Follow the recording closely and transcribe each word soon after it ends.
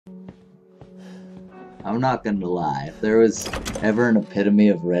I'm not gonna lie. If there was ever an epitome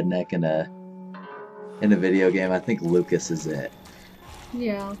of redneck in a video game, I think Lucas is it.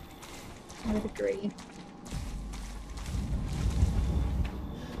 Yeah, I would agree.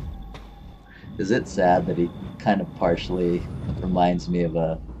 Is it sad that he kind of partially reminds me of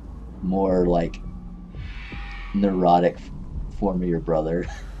a more like neurotic form of your brother?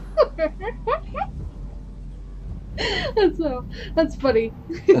 That's funny.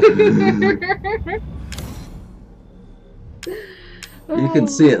 You can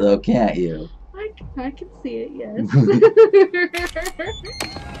see it though, can't you? I can see it, yes.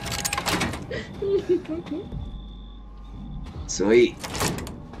 Sweet.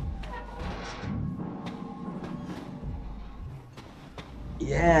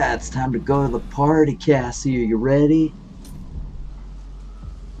 Yeah, it's time to go to the party, Cassie. Are you ready?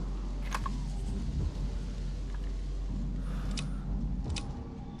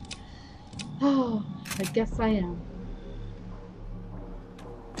 Oh, I guess I am.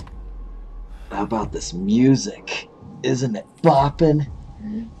 How about this music? Isn't it bopping?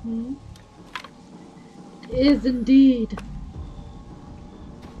 Mm-hmm. It is indeed.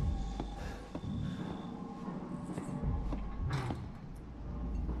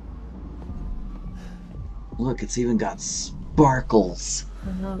 Look, it's even got sparkles.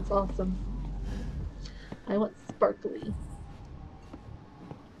 I know, it's awesome. I want sparkly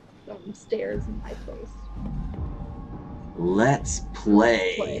stairs in my place. Let's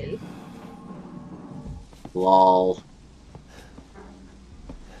play. Lol.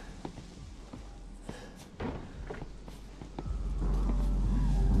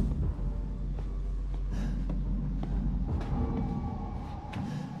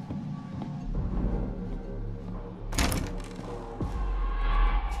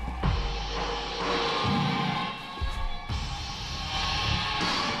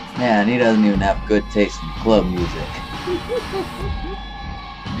 Man, he doesn't even have good taste in club music.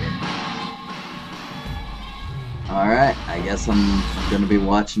 Alright, I guess I'm gonna be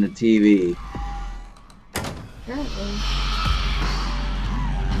watching the TV. Apparently.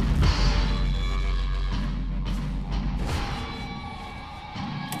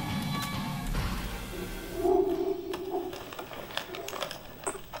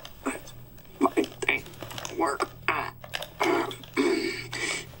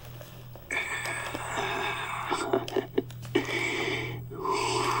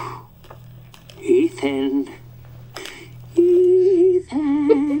 Ethan.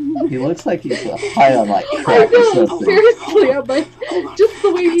 He looks like he's high on like crack or something. Seriously, I'm like, just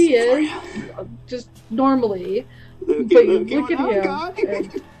the way he is, just normally. But you look at him,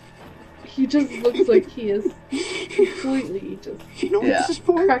 and he just looks like he is completely just This is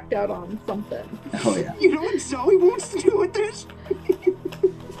for? cracked out on something. Oh yeah. You know what Zoe wants to do with this?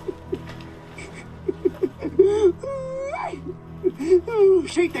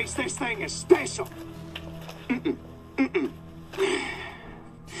 She thinks this thing is special.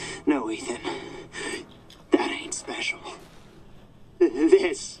 No, Ethan. That ain't special.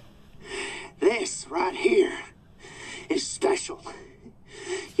 This right here is special.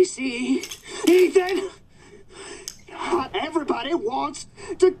 You see, Ethan? Not everybody wants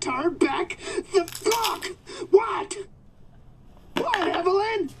to turn back the clock. What? What,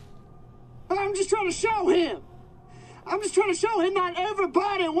 Evelyn? I'm just trying to show him. I'm just trying to show him not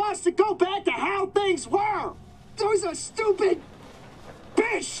everybody wants to go back to how things were. Zoe's a stupid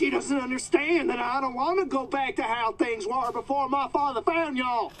bitch. She doesn't understand that I don't want to go back to how things were before my father found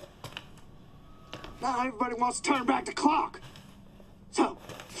y'all. Not everybody wants to turn back the clock.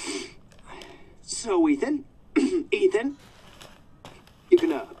 So Ethan, Ethan, you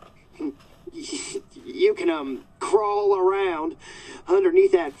can crawl around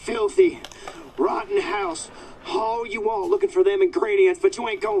underneath that filthy, rotten house all you want looking for them ingredients, but you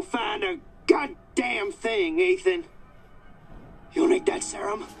ain't gonna find a goddamn thing, Ethan. You'll make that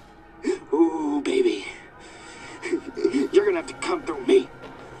serum? Ooh, baby. You're gonna have to come through me.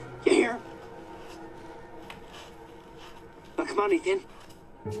 You hear? Now, come on, Ethan.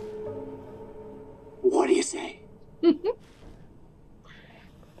 What do you say?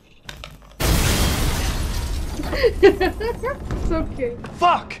 It's okay.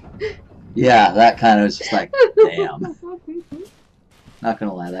 Fuck! Yeah, that kind of was just like, damn. Not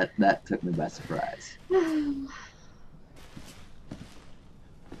gonna lie, that took me by surprise.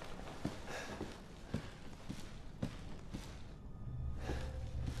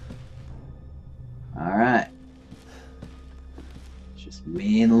 Alright. It's just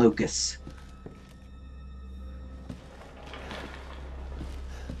me and Lucas.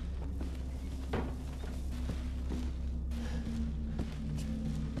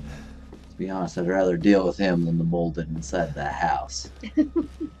 be honest, I'd rather deal with him than the molded inside the house. What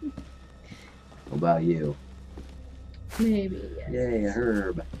about you? Maybe, yes. Yay, a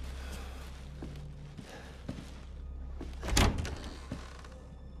herb.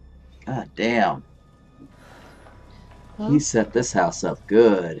 God damn. Huh? He set this house up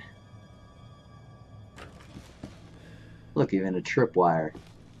good. Look, even a tripwire.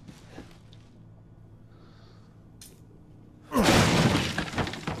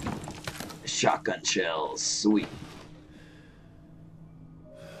 Shotgun shells, sweet.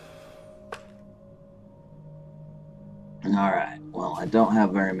 Alright, well, I don't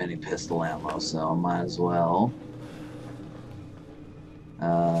have very many pistol ammo, so I might as well.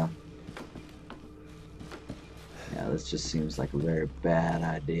 Yeah, this just seems like a very bad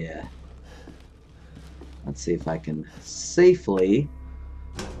idea. Let's see if I can safely...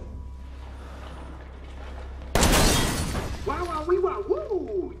 Wow, wow, wee, wow,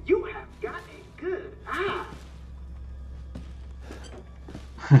 woo! You have got a good eye.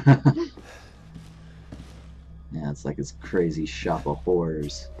 Yeah, it's like his crazy shop of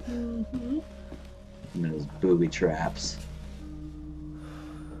horrors. Mm-hmm. And those booby traps.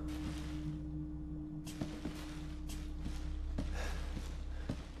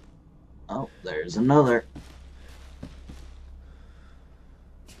 Oh, there's another.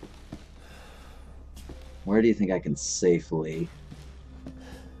 Where do you think I can safely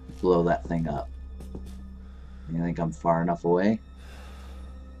blow that thing up? You think I'm far enough away?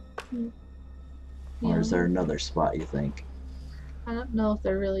 Or is there another spot you think? I don't know if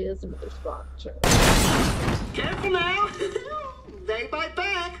there really is another spot. Sure. Careful now. They bite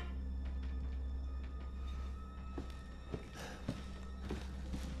back.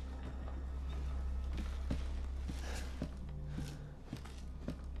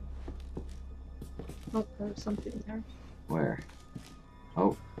 Oh, there's something there. Where?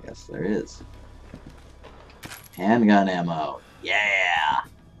 Oh, yes there is. Handgun ammo. Yeah!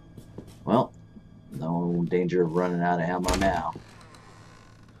 Well, no danger of running out of ammo now.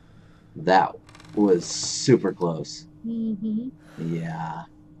 That was super close. Mm-hmm. Yeah.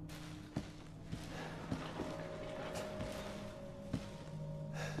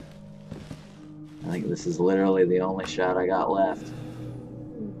 I think this is literally the only shot I got left.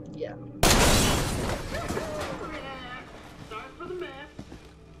 Yeah. Sorry for the mess.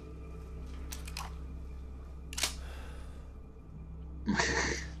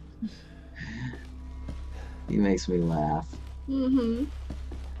 He makes me laugh. Mm-hmm.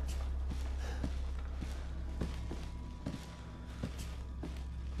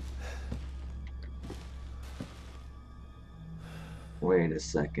 Wait a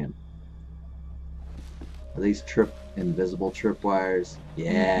second. Are these invisible tripwires?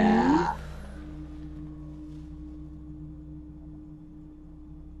 Yeah.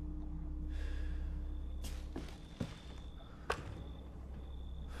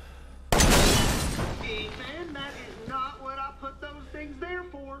 Man, that is not what I put those things there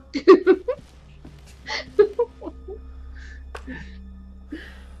for.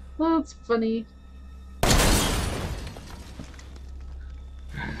 Well, that's funny.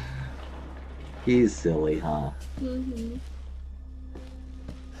 He's silly, huh? Mm-hmm.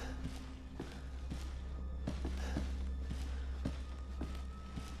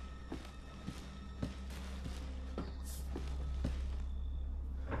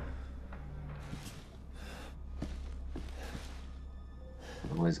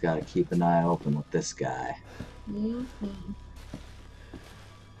 Always got to keep an eye open with this guy. Mm-hmm.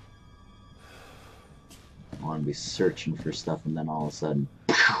 I want to be searching for stuff and then all of a sudden,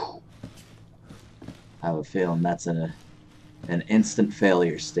 pow! I have a feeling that's an instant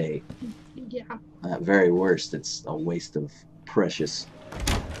failure state. Yeah. At very worst, it's a waste of precious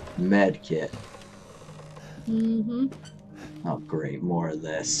med kit. Mm-hmm. Oh great, more of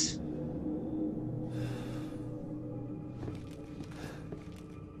this.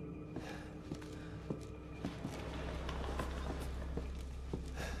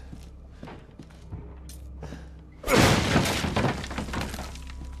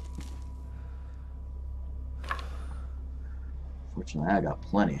 Fortunately, I got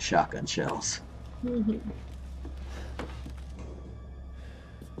plenty of shotgun shells. Mm-hmm.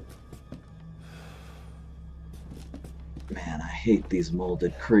 Man, I hate these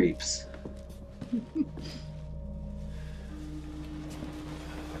molded creeps.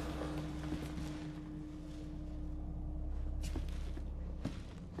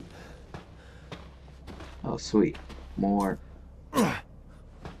 Oh, sweet. More.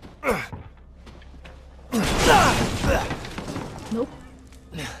 Nope.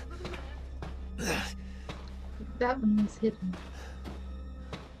 That one was hidden.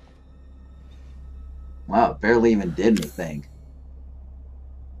 Wow, it barely even did anything.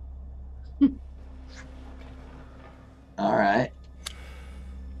 Alright.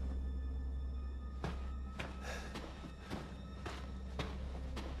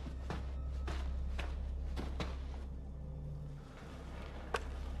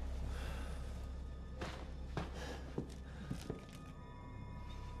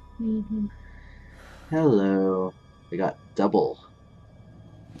 Mm-hmm. Hello. We got double.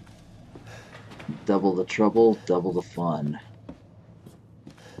 Double the trouble, double the fun.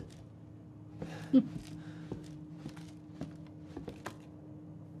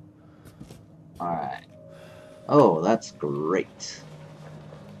 Alright. Oh, that's great.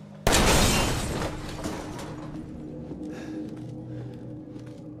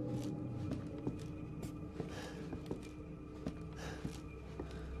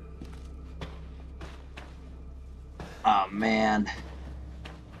 Oh, man.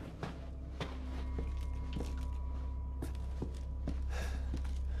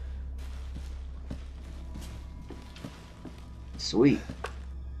 Sweet.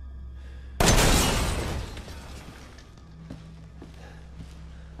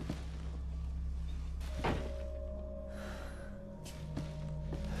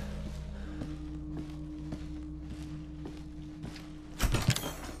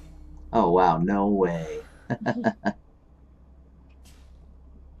 Oh, wow, no way.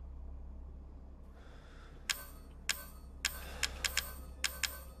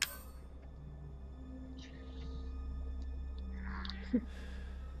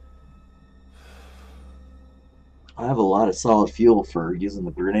 I have a lot of solid fuel for using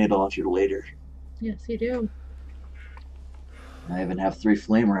the grenade launcher later. Yes, you do. I even have 3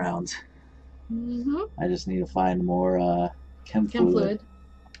 flame rounds. Mm-hmm. I just need to find more chem Chem fluid. fluid.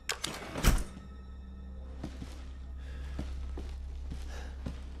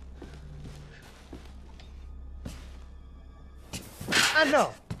 I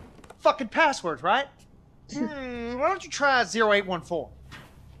know. Fucking password, right? Why don't you try 0814?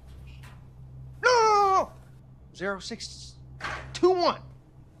 No! 0621.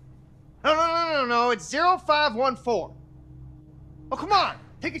 No. It's 0514. Oh, come on.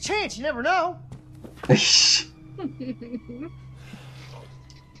 Take a chance. You never know.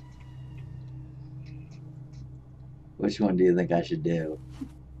 Which one do you think I should do?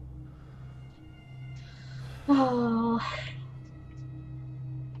 Oh.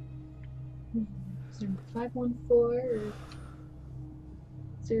 514 or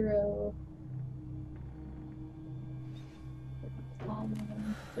 606.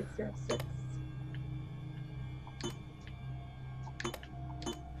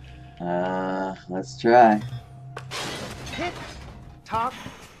 Let's try. Tick, tock,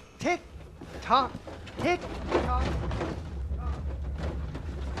 tick, tock, tick, tock.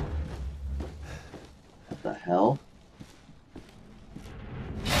 What the hell?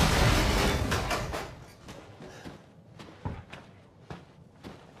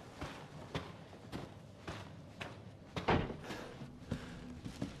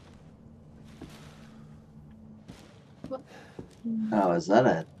 What? Oh, is that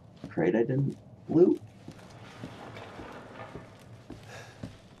a crate I didn't loot?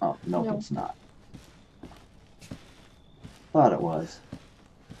 Oh, nope, No. it's not. Thought it was.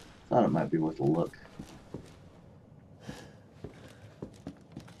 Thought it might be worth a look.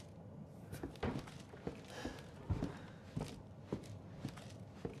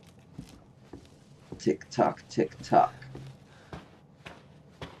 Tick tock, tick tock.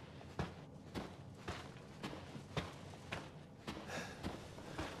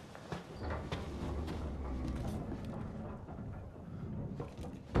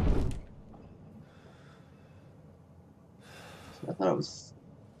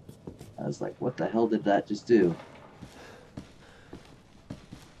 I was like, what the hell did that just do?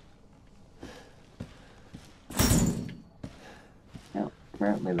 Well,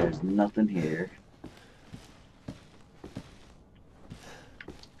 apparently there's nothing here.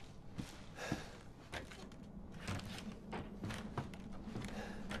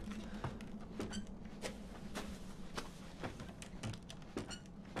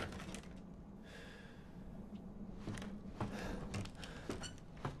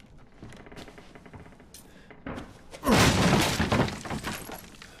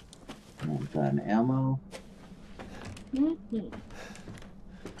 Gun ammo.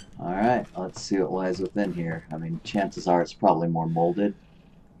 Alright, let's see what lies within here. I mean, chances are it's probably more molded.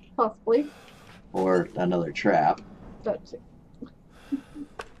 Possibly. Or another trap. That's it.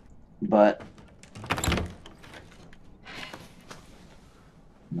 But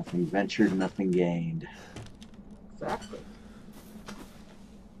nothing ventured, nothing gained. Exactly.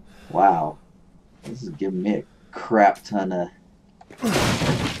 Wow. This is giving me a crap ton of...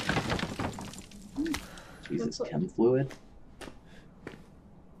 Jesus, chem fluid?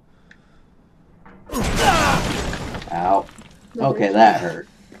 Ow. Okay, that hurt.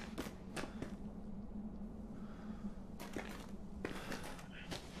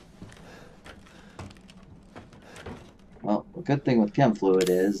 Well, the good thing with chem fluid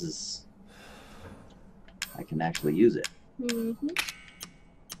is I can actually use it. Mm-hmm.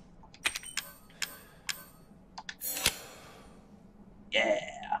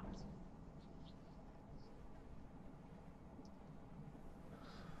 Yeah.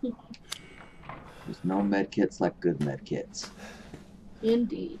 There's no med kits like good med kits.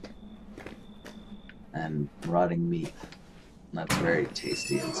 Indeed. And rotting meat. That's very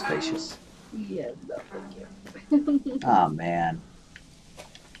tasty and spacious. Yeah, no, thank you. Ah, man.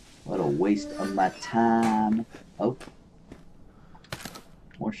 What a waste of my time. Oh.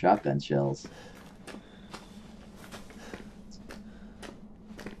 More shotgun shells.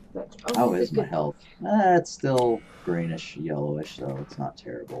 How is my health? It's still greenish, yellowish, so it's not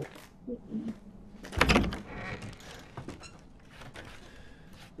terrible.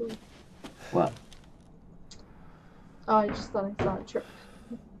 What? Oh, I just thought I saw a trip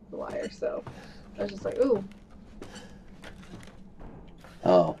wire, so I was just like, ooh.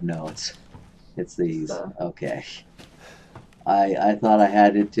 Oh no, it's these. Okay. I thought I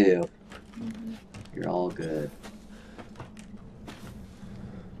had it too. Mm-hmm. You're all good.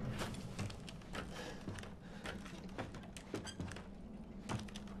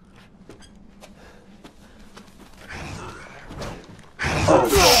 Oh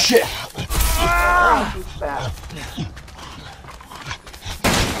shit! Oh, she's fast.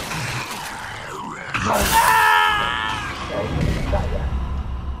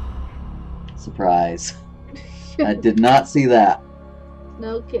 Surprise. I did not see that.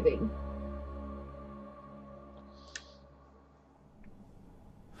 No kidding.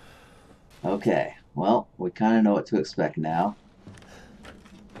 Okay, well, we kind of know what to expect now.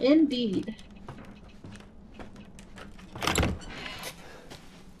 Indeed.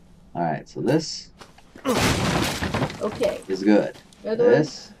 Alright, so this Okay. is good.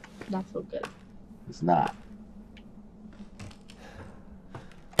 This not so good. is not.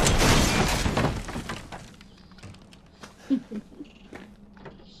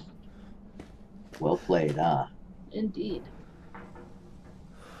 Well played, huh? Indeed.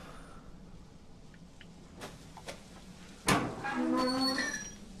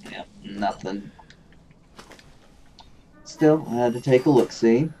 Yep, nothing. Still, I had to take a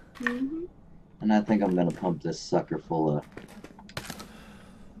look-see. Mm-hmm. And I think I'm gonna pump this sucker full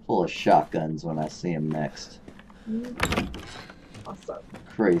of shotguns when I see him next. Mm-hmm. Awesome.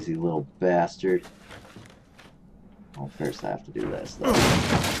 Crazy little bastard. Well, first I have to do this, though.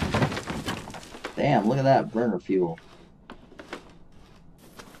 Damn, look at that burner fuel.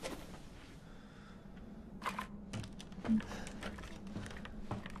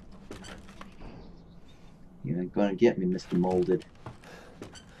 You ain't gonna get me, Mr. Molded.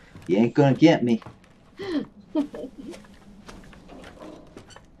 You ain't gonna get me.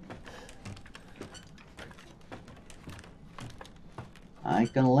 I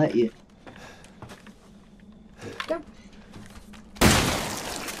ain't gonna let you. Go.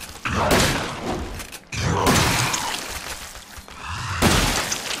 I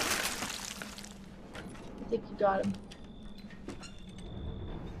think you got him.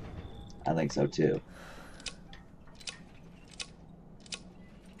 I think so too.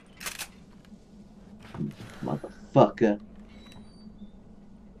 Motherfucker.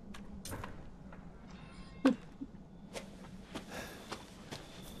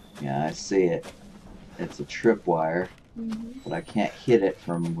 Yeah, I see it. It's a tripwire, but I can't hit it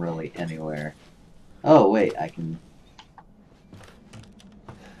from really anywhere. Oh, wait, I can...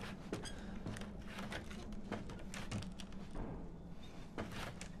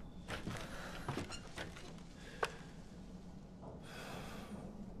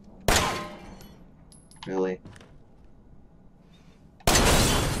 Really?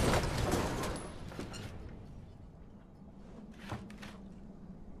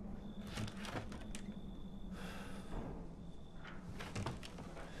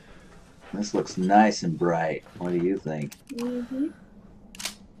 This looks nice and bright. What do you think? Mm-hmm.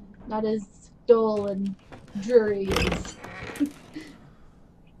 Not as dull and dreary as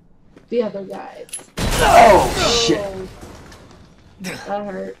the other guys. Oh, shit! That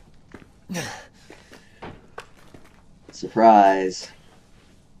hurt. Surprise.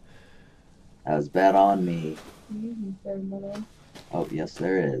 That was bad on me. Mm-hmm. There's another one. Oh, yes,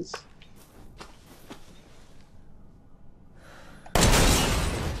 there is.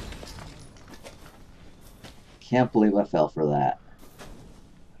 can't believe I fell for that.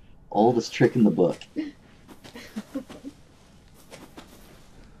 Oldest trick in the book.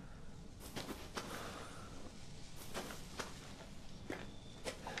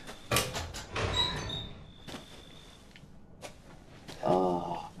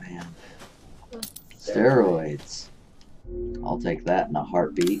 Oh, man. Steroids. I'll take that in a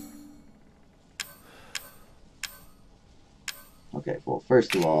heartbeat. Okay, well,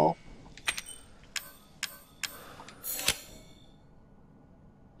 first of all,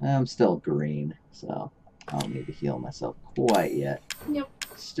 I'm still green, so I don't need to heal myself quite yet. Yep.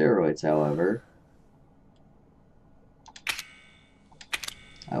 Steroids, however,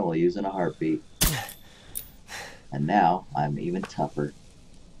 I will use in a heartbeat. And now I'm even tougher.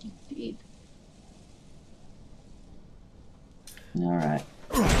 Indeed. Alright.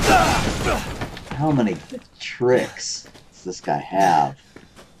 How many tricks does this guy have?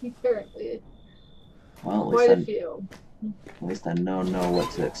 Apparently. Well, Quite a few. at least I know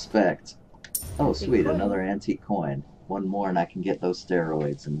what to expect. Oh, sweet, another antique coin. One more and I can get those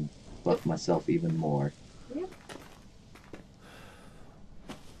steroids and buff myself even more. Yep.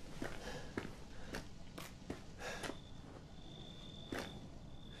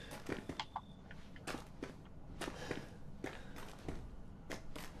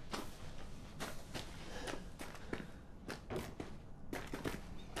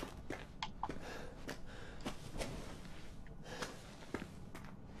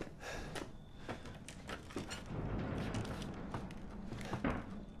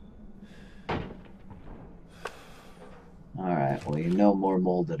 Alright, well, you know more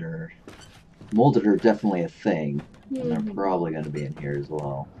molded are definitely a thing. And they're probably going to be in here as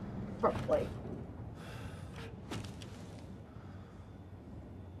well. Probably.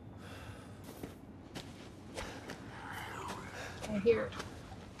 I hear it.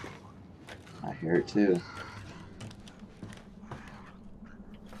 I hear it too.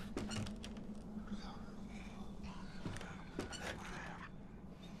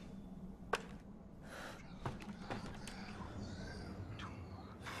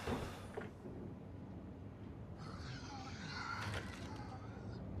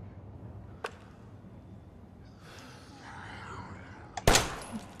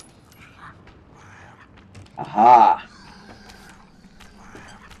 Aha!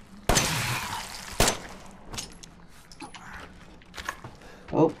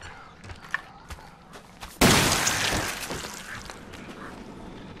 Oh.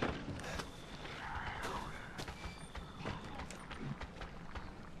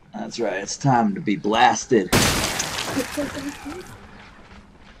 That's right, it's time to be blasted.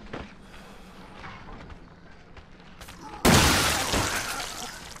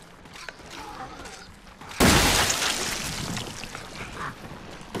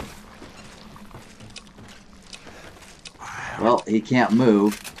 Well, he can't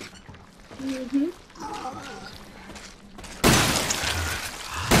move.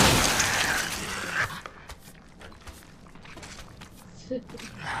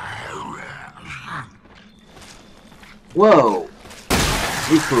 Whoa!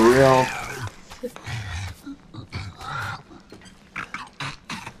 He's for real.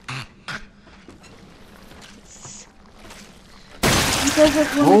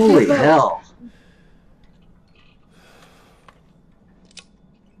 Holy hell!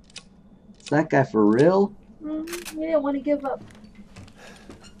 Is that guy for real? We didn't want to give up.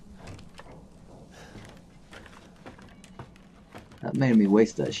 That made me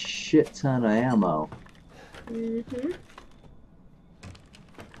waste a shit ton of ammo. Mm-hmm.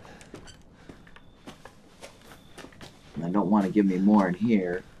 And I don't want to give me more in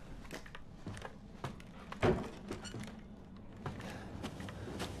here.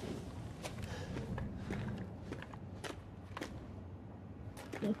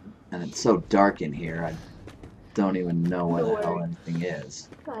 And it's so dark in here, I don't even know where the hell anything is.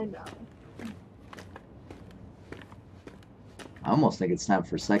 I know. I almost think it's time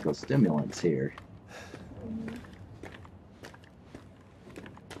for psychostimulants here.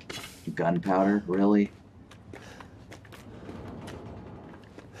 Gunpowder? Really?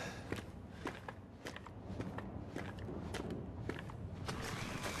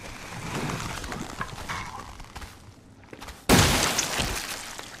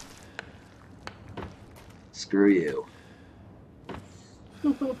 Screw you.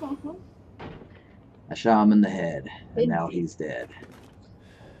 I shot him in the head, and now he's dead.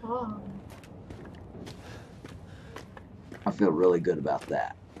 Oh. I feel really good about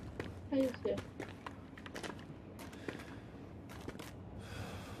that. I used to.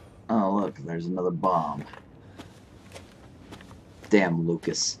 Oh, look, there's another bomb. Damn,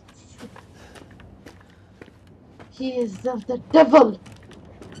 Lucas. He is of the devil.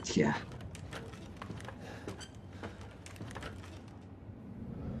 Yeah.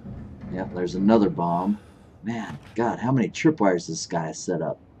 Yep, there's another bomb. Man, God, how many tripwires this guy has set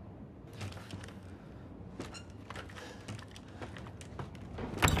up?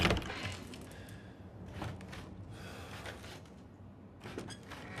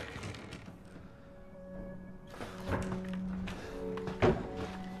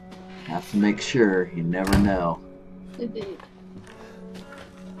 Have to make sure, you never know. Indeed.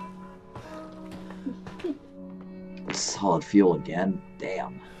 Solid fuel again.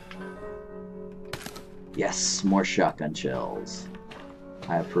 Damn. Yes, more shotgun shells.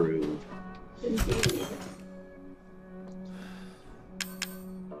 I approve. Indeed.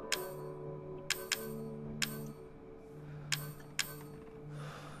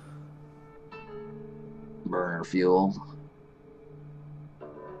 Burner fuel.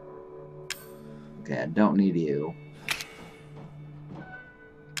 Okay, I don't need you.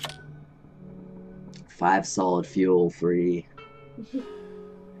 5 solid fuel, 3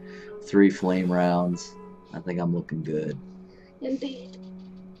 flame rounds. I think I'm looking good. Indeed.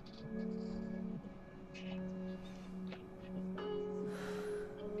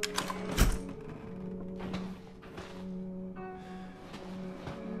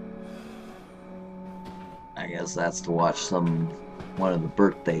 I guess that's to watch one of the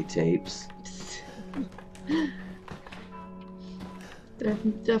birthday tapes. They're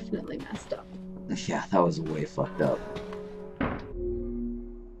definitely messed up. Yeah, that was way fucked up.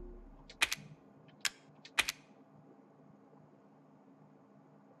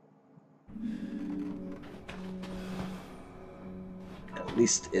 At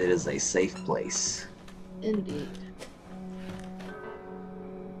least it is a safe place. Indeed.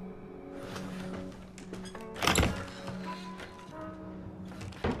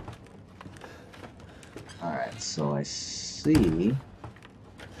 Alright, so I see...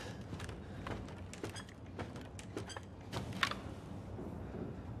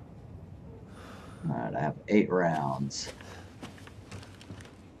 Alright, I have 8 rounds.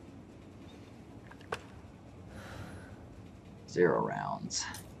 Zero rounds.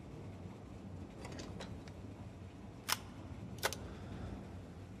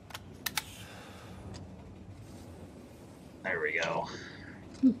 There we go.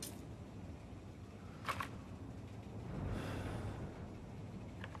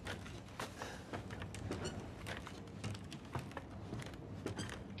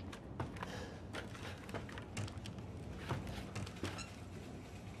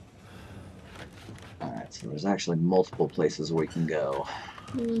 Alright, so there's actually multiple places we can go.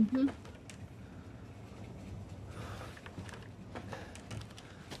 Mm-hmm.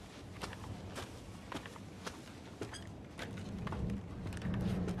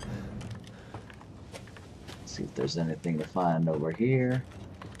 See if there's anything to find over here.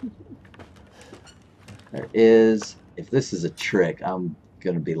 There is. If this is a trick, I'm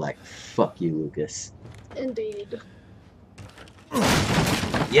gonna be like, fuck you, Lucas. Indeed.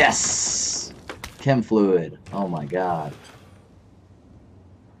 Yes! Chem fluid. Oh my god.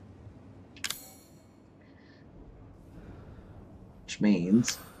 Which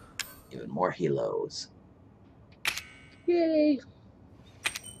means even more helos. Yay.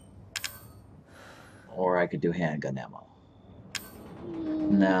 Or I could do handgun ammo.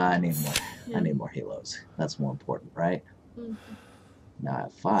 Nah, I need more. Yeah. I need more helos. That's more important, right? Mm-hmm. Now I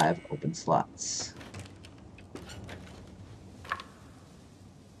have 5 open slots.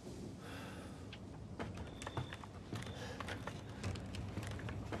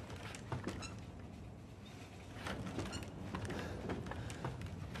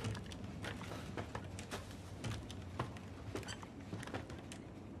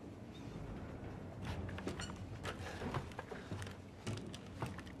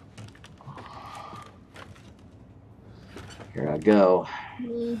 Here I go.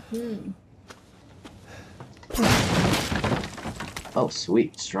 Mm-hmm. Oh,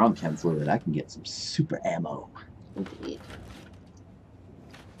 sweet. Strong chem fluid. I can get some super ammo. Indeed.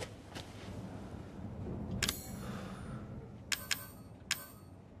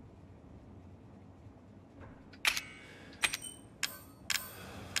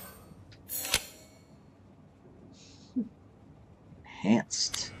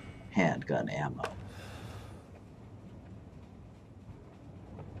 Enhanced handgun ammo.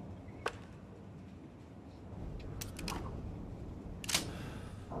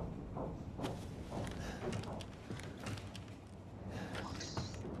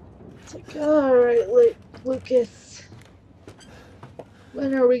 It's like, alright, Lucas.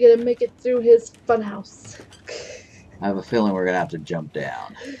 When are we gonna make it through his funhouse? I have a feeling we're gonna have to jump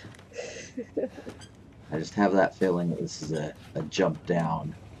down. I just have that feeling that this is a jump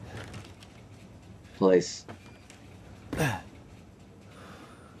down place.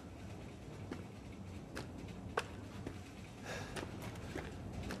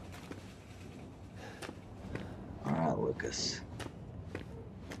 Alright, Lucas.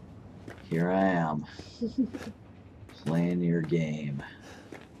 Here I am. Playing your game.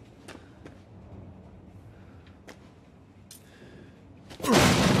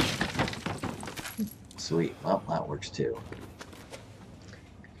 Sweet. Well, that works too.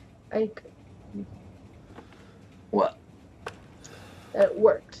 What? It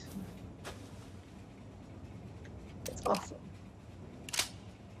worked. It's awesome.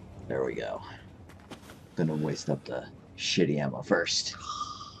 There we go. Gonna waste up the shitty ammo first.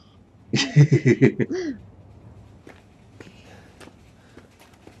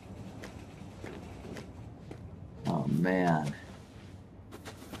 Oh man.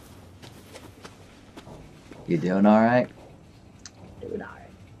 You doing alright? Doing alright.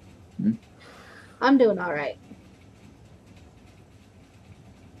 Hmm? I'm doing alright.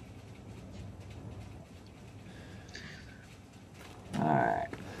 Alright.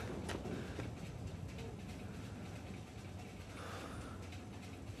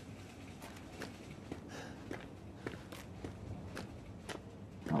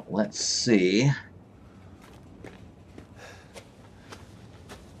 Well, let's see.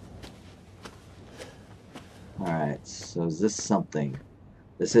 Alright, so is this something?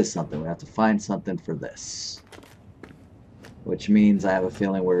 This is something. We have to find something for this. Which means I have a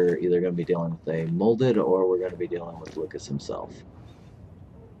feeling we're either going to be dealing with a molded or we're going to be dealing with Lucas himself.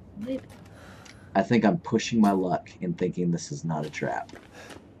 Maybe. I think I'm pushing my luck in thinking this is not a trap.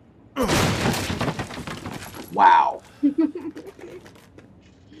 Wow.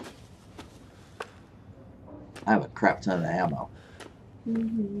 I have a crap ton of ammo.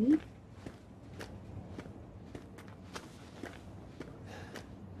 Mm-hmm.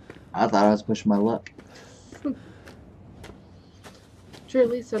 I thought I was pushing my luck.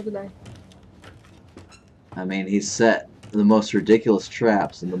 Truly, so did I. I mean, he's set the most ridiculous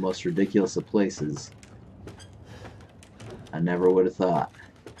traps in the most ridiculous of places. I never would have thought.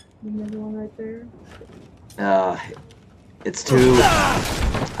 Another one right there. It's too...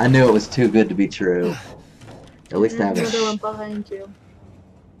 I knew it was too good to be true. At least I have another one a... behind you.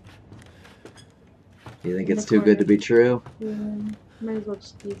 You think in it's the too good to corner. be true? Yeah, might as well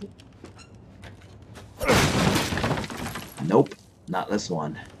just use it. Nope. Not this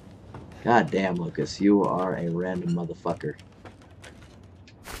one. God damn, Lucas. You are a random motherfucker.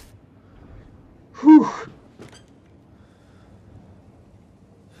 Whew.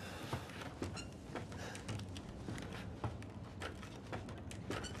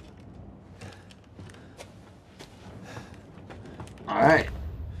 Alright.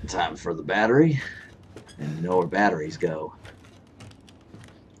 Time for the battery. And you know where batteries go.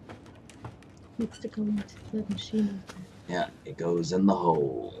 Needs to go into the machine. Yeah, it goes in the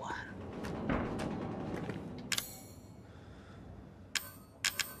hole.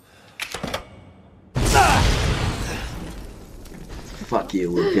 Fuck you,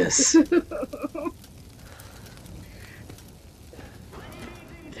 Lucas.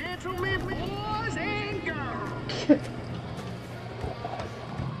 Gentlemen, boys and girls.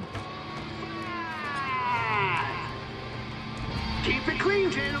 Keep it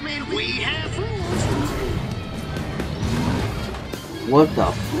clean, gentlemen. We have rules. What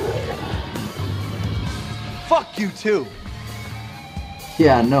the Fuck you too.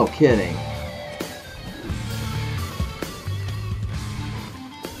 Yeah, no kidding.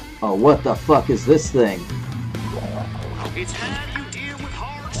 Oh, what the fuck is this thing? It's how you deal with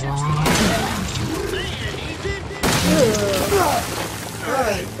hardships.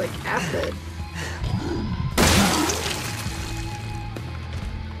 Oh, it's like acid.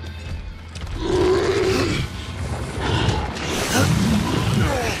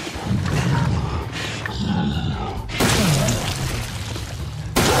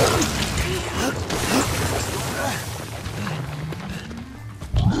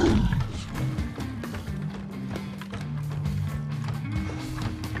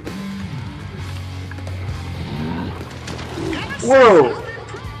 Whoa!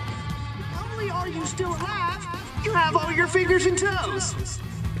 Not only are you still alive, you have all your fingers and toes.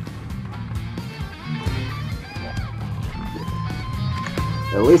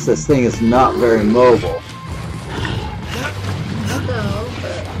 At least this thing is not very mobile. No,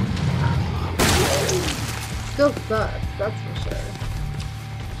 but still sucks, that's for sure.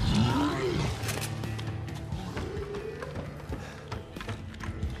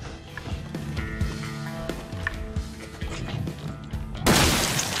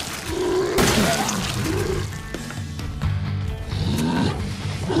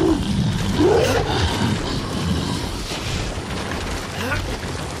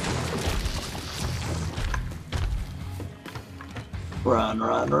 Run,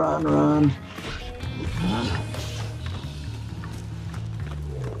 run, run, run.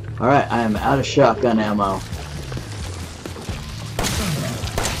 Alright, I am out of shotgun ammo.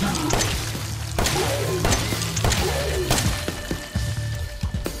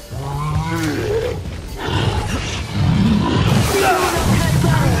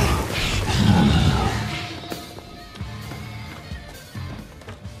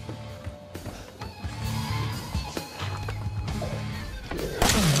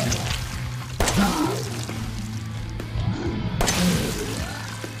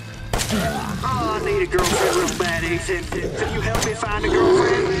 Oh, I need a girlfriend real bad, Ethan. Can you help me find a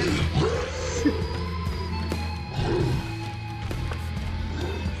girlfriend?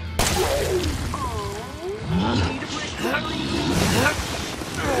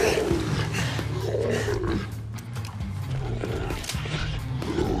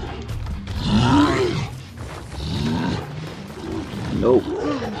 Nope.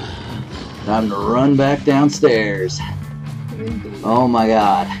 Time to run back downstairs. Oh my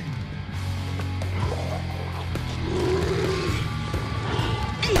god.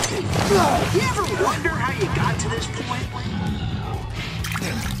 You ever wonder how you got to this point?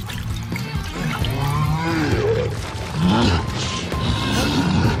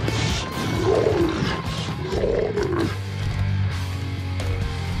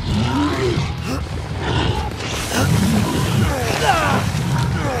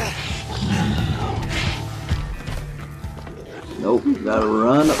 Nope, gotta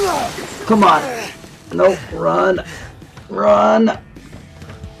run. Come on. Nope, run. Run.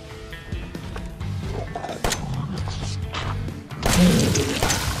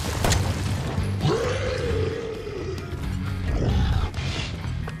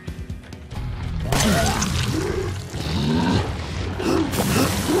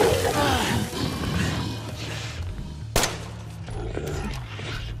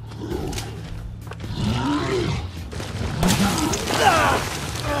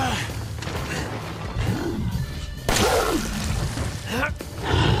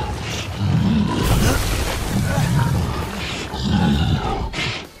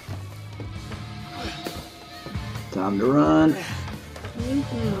 Time to run.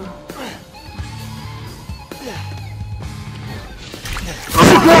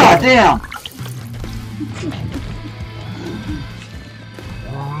 Oh god damn!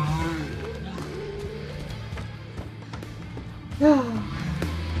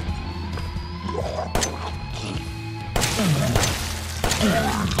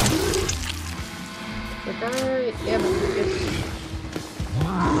 Like, alright, yeah, but we're good.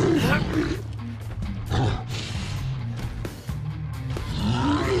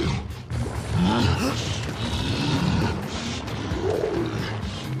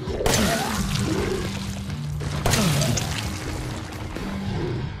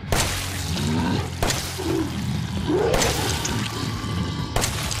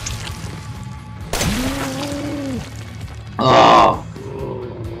 Oh!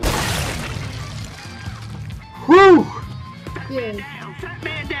 Whew! Yeah. Down, fat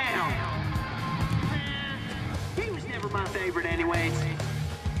man down. He was never my favorite anyways.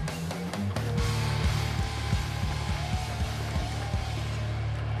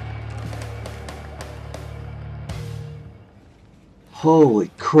 Holy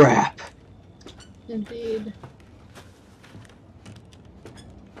crap! Indeed.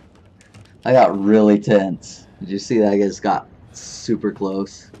 I got really tense. Did you see that? I just got super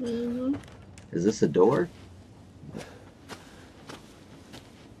close. Mm-hmm. Is this a door?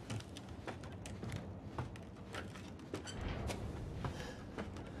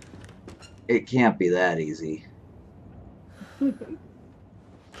 It can't be that easy.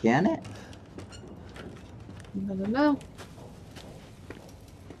 Can it? I don't know.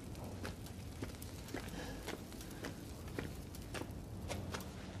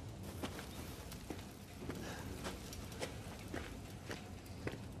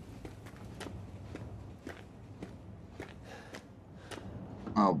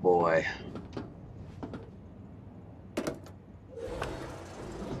 Oh boy.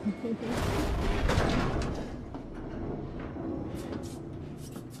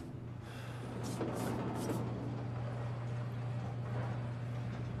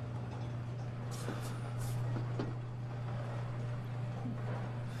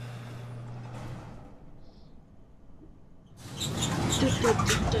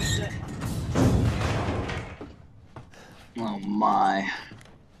 Oh my.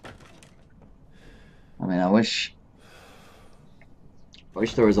 I mean, I wish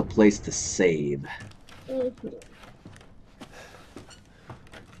there was a place to save.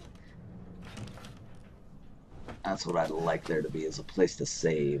 That's what I'd like there to be, is a place to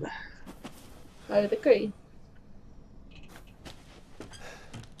save. I would agree.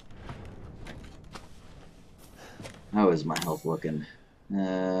 How is my health looking?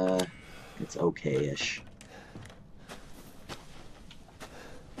 It's okay-ish.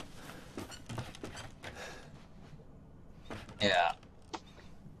 Yeah.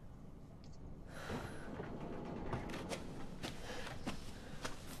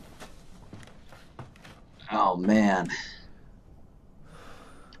 Oh, man.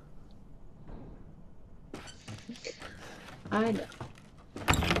 I know.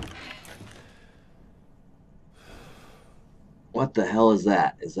 What the hell is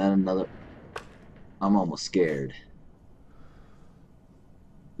that? Is that another... I'm almost scared.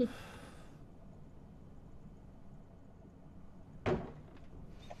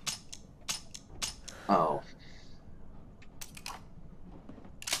 Oh.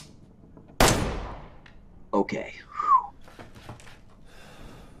 Okay.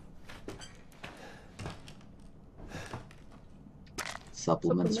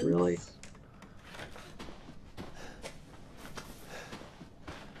 Supplements, really?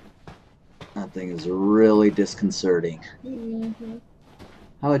 That thing is really disconcerting. Mm-hmm.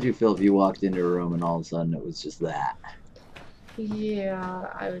 How would you feel if you walked into a room and all of a sudden it was just that? Yeah,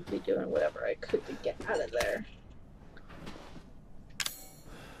 I would be doing whatever I could to get out of there.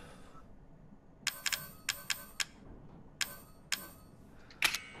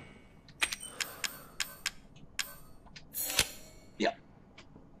 Yep.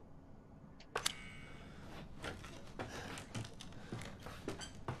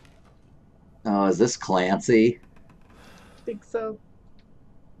 Oh, is this Clancy? I think so.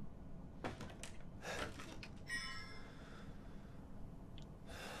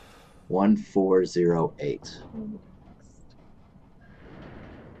 One 408.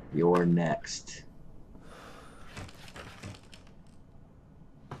 You're next.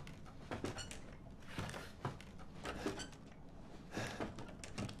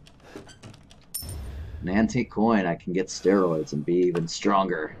 An antique coin, I can get steroids and be even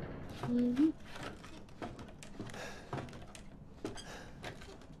stronger. Mm-hmm.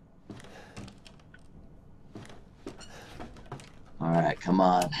 Alright, come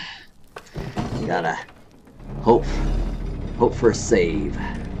on. You gotta hope for a save.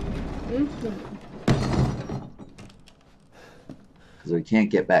 Because we can't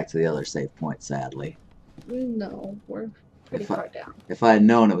get back to the other save point, sadly. No, we're pretty far down. If I had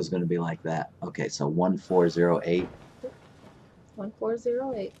known it was going to be like that. Okay, so 1408.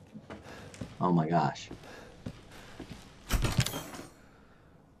 1408. Oh my gosh.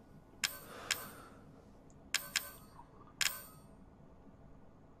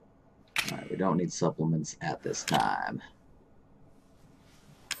 Alright, we don't need supplements at this time.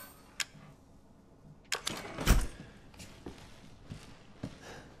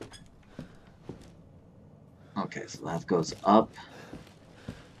 Okay, so that goes up.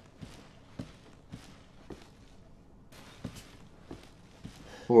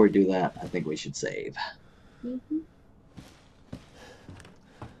 Before we do that, I think we should save. Mm-hmm.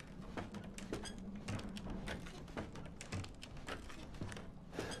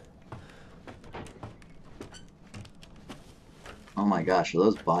 Oh my gosh, are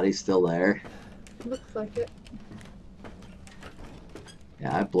those bodies still there? Looks like it.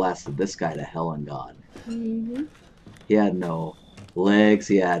 Yeah, I blasted this guy to hell and gone. Mm-hmm. He had no legs,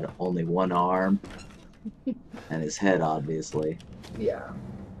 he had only one arm. And his head, obviously. Yeah.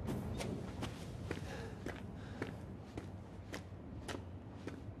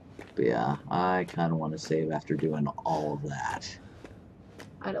 But yeah, I kind of want to save after doing all of that.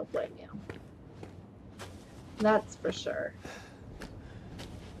 I don't blame you. That's for sure.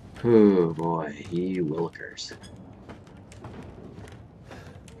 Oh boy, he willikers.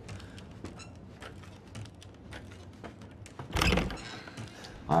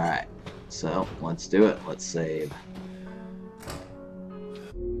 Alright, so let's do it. Let's save.